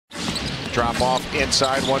Drop off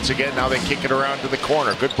inside once again. Now they kick it around to the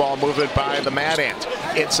corner. Good ball movement by the Mad Ants.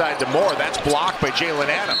 Inside to Moore. That's blocked by Jalen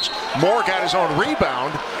Adams. Moore got his own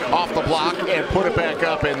rebound off the block and put it back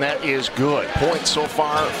up, and that is good. Points so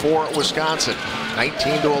far for Wisconsin,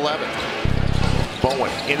 19-11.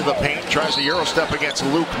 Bowen into the paint, tries a Euro step against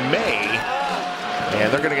Luke May.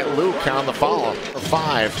 And they're going to get Luke on the follow.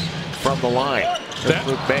 5 from the line.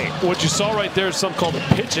 Luke May. What you saw right there is something called a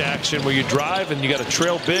pitch action, where you drive and you got a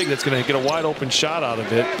trail big that's going to get a wide open shot out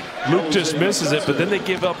of it. Luke just misses it, but then they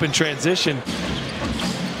give up in transition.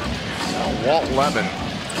 Walt Lemon,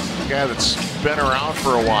 a guy that's been around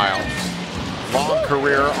for a while. Long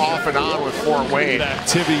career off and on with Fort Wayne.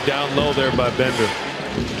 Activity down low there by Bender.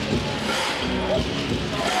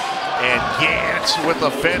 And Gantz with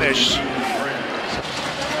the finish.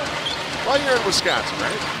 Well, you're in Wisconsin,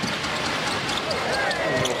 right?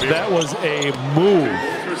 That was a move.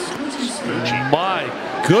 My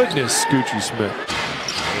goodness, Scoochie Smith.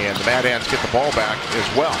 And the Mad Ants get the ball back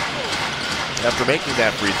as well after making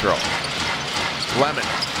that free throw. Lemon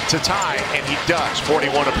to tie, and he does.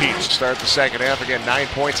 41 apiece. Start the second half again. 9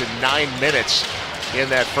 points in 9 minutes in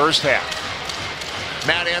that first half.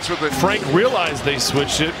 Mad Ants with the... Frank realized they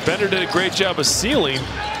switched it. Bender did a great job of sealing.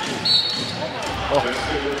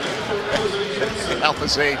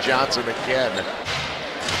 Alphonse Johnson again.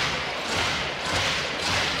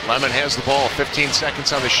 Lemon has the ball, 15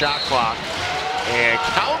 seconds on the shot clock. And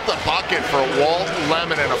count the bucket for Walt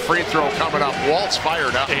Lemon, and a free throw coming up. Walt's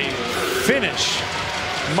fired up. A finish.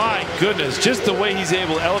 My goodness, just the way he's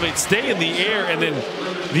able to elevate, stay in the air, and then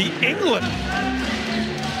the England.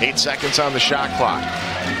 8 seconds on the shot clock.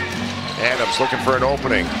 Adams looking for an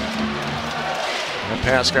opening. That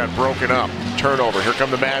pass got broken up. Turnover. Here come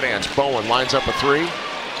the Mad Ants. Bowen lines up a 3.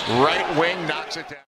 Right wing knocks it down.